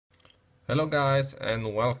Hello guys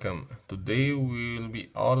and welcome. Today will be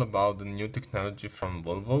all about the new technology from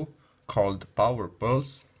Volvo called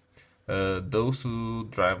PowerPulse. Those who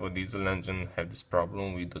drive a diesel engine have this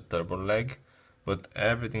problem with the turbo lag, but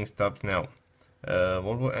everything stops now.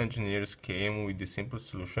 Volvo engineers came with the simple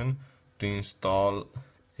solution to install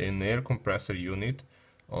an air compressor unit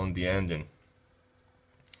on the engine.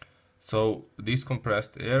 So this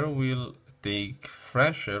compressed air will take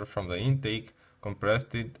fresh air from the intake, compress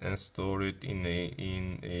it and store it in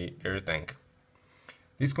a air tank.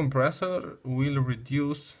 This compressor will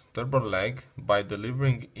reduce turbo lag by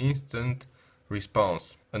delivering instant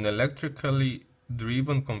response. An electrically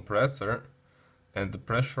driven compressor and the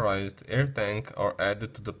pressurized air tank are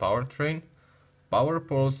added to the powertrain.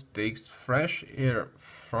 PowerPulse takes fresh air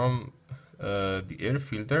from the air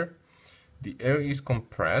filter. The air is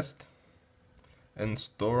compressed and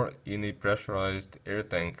stored in a pressurized air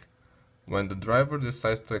tank. When the driver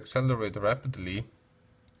decides to accelerate rapidly,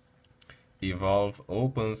 a valve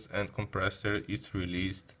opens and compressor is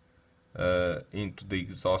released into the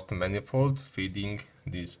exhaust manifold, feeding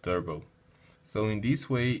this turbo. So in this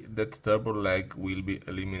way, that turbo lag will be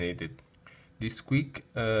eliminated. This quick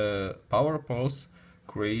power pulse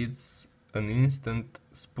creates an instant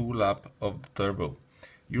spool up of the turbo.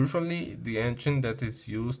 Usually the engine that is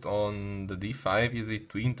used on the D5 is a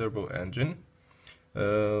twin turbo engine.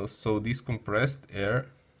 So this compressed air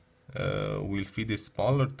will feed a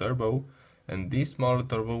smaller turbo, and this smaller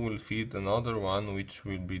turbo will feed another one, which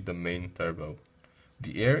will be the main turbo.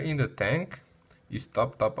 The air in the tank is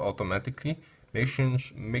topped up automatically,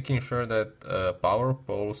 making sure that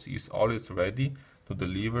PowerPulse is always ready to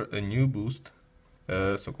deliver a new boost,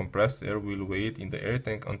 so compressed air will wait in the air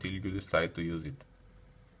tank until you decide to use it.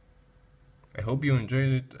 I hope you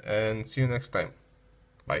enjoyed it and see you next time.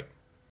 Bye.